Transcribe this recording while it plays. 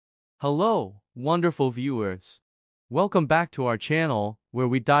Hello, wonderful viewers. Welcome back to our channel, where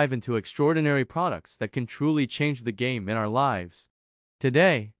we dive into extraordinary products that can truly change the game in our lives.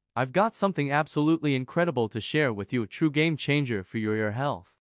 Today, I've got something absolutely incredible to share with you, a true game changer for your ear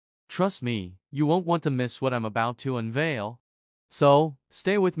health. Trust me, you won't want to miss what I'm about to unveil. So,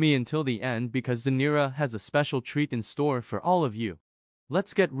 stay with me until the end because Zeneara has a special treat in store for all of you.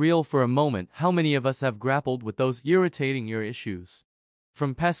 Let's get real for a moment. How many of us have grappled with those irritating ear issues?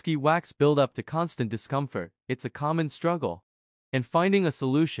 From pesky wax buildup to constant discomfort, it's a common struggle. And finding a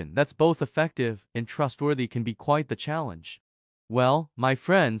solution that's both effective and trustworthy can be quite the challenge. Well, my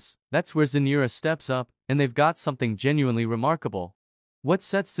friends, that's where Zeneara steps up, and they've got something genuinely remarkable. What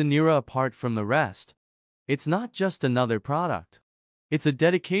sets Zeneara apart from the rest? It's not just another product. It's a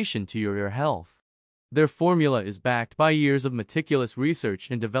dedication to your ear health. Their formula is backed by years of meticulous research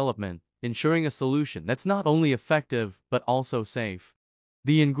and development, ensuring a solution that's not only effective but also safe.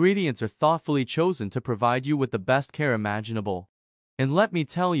 The ingredients are thoughtfully chosen to provide you with the best care imaginable. And let me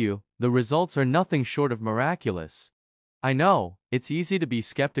tell you, the results are nothing short of miraculous. I know, it's easy to be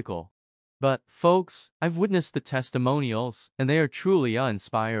skeptical. But, folks, I've witnessed the testimonials, and they are truly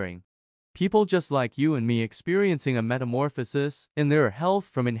awe-inspiring. People just like you and me experiencing a metamorphosis in their health,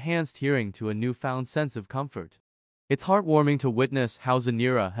 from enhanced hearing to a newfound sense of comfort. It's heartwarming to witness how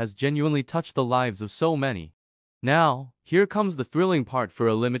Zeneara has genuinely touched the lives of so many. Now, here comes the thrilling part. For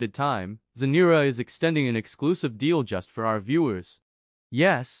a limited time, Zeneara is extending an exclusive deal just for our viewers.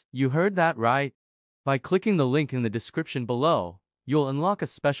 Yes, you heard that right. By clicking the link in the description below, you'll unlock a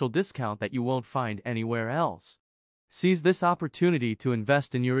special discount that you won't find anywhere else. Seize this opportunity to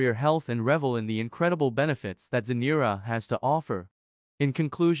invest in your ear health and revel in the incredible benefits that Zeneara has to offer. In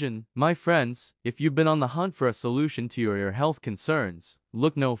conclusion, my friends, if you've been on the hunt for a solution to your ear health concerns,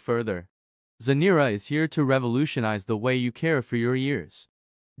 look no further. Zeneara is here to revolutionize the way you care for your ears.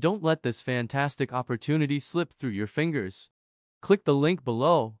 Don't let this fantastic opportunity slip through your fingers. Click the link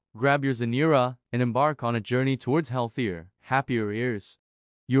below, grab your Zeneara, and embark on a journey towards healthier, happier ears.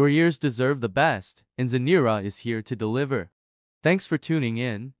 Your ears deserve the best, and Zeneara is here to deliver. Thanks for tuning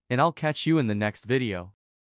in, and I'll catch you in the next video.